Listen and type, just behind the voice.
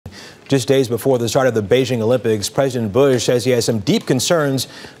Just days before the start of the Beijing Olympics, President Bush says he has some deep concerns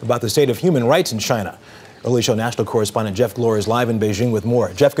about the state of human rights in China. Early Show national correspondent Jeff Glor is live in Beijing with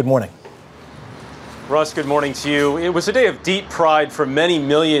more. Jeff, good morning. Russ, good morning to you. It was a day of deep pride for many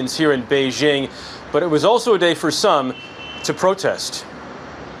millions here in Beijing, but it was also a day for some to protest.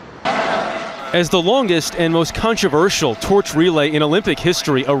 As the longest and most controversial torch relay in Olympic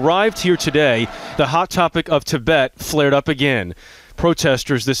history arrived here today, the hot topic of Tibet flared up again.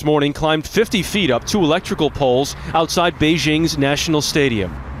 Protesters this morning climbed 50 feet up two electrical poles outside Beijing's National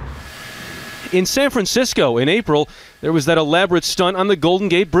Stadium. In San Francisco in April, there was that elaborate stunt on the Golden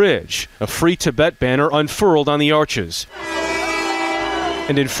Gate Bridge, a Free Tibet banner unfurled on the arches.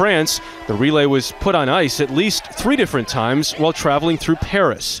 And in France, the relay was put on ice at least 3 different times while traveling through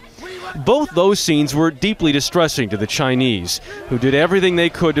Paris. Both those scenes were deeply distressing to the Chinese, who did everything they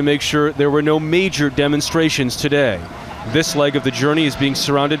could to make sure there were no major demonstrations today. This leg of the journey is being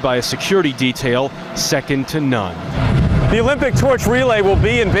surrounded by a security detail second to none. The Olympic torch relay will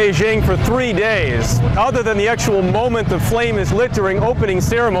be in Beijing for 3 days. Other than the actual moment the flame is lit during opening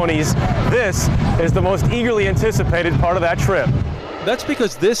ceremonies, this is the most eagerly anticipated part of that trip. That's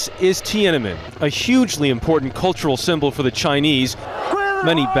because this is Tiananmen, a hugely important cultural symbol for the Chinese.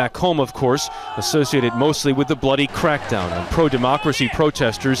 Many back home, of course, associated mostly with the bloody crackdown on pro-democracy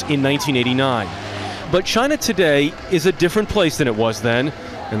protesters in 1989. But China today is a different place than it was then,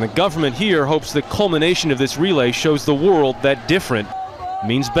 and the government here hopes the culmination of this relay shows the world that different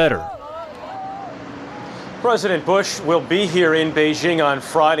means better. President Bush will be here in Beijing on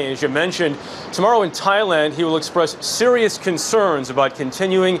Friday. As you mentioned, tomorrow in Thailand, he will express serious concerns about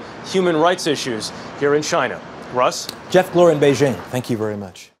continuing human rights issues here in China. Russ? Jeff Glor in Beijing. Thank you very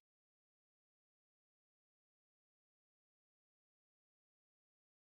much.